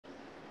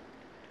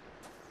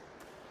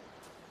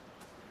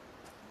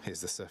Here's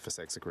the surface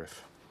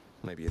exogryph.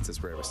 Maybe it's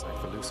as rare a sight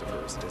for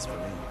Lucifer as it is for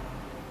me.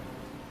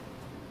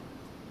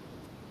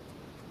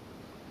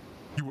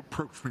 You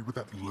approached me with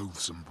that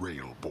loathsome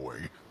rail,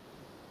 boy,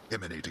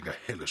 emanating a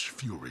hellish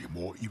fury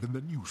more even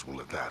than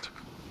usual at that.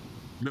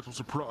 Little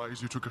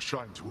surprise you took a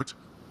shine to it.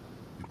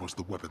 It was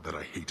the weapon that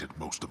I hated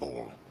most of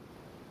all.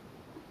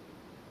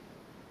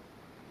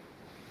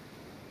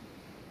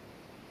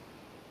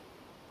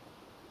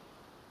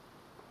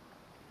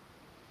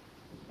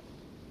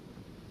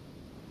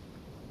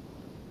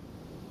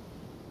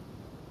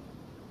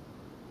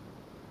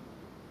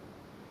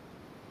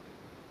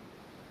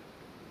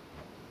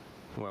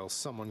 Well,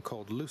 someone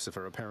called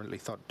Lucifer apparently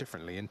thought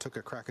differently and took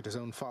a crack at his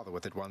own father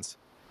with it once.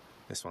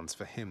 This one's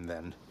for him,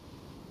 then.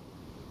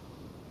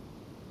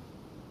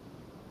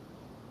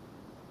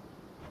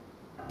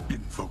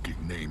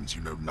 Invoking names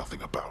you know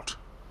nothing about.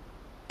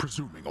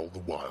 Presuming all the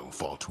while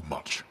far too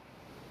much.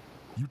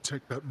 You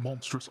take that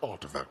monstrous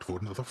artifact for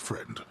another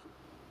friend.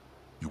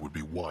 You would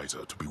be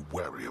wiser to be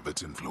wary of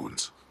its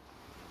influence.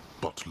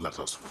 But let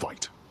us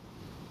fight.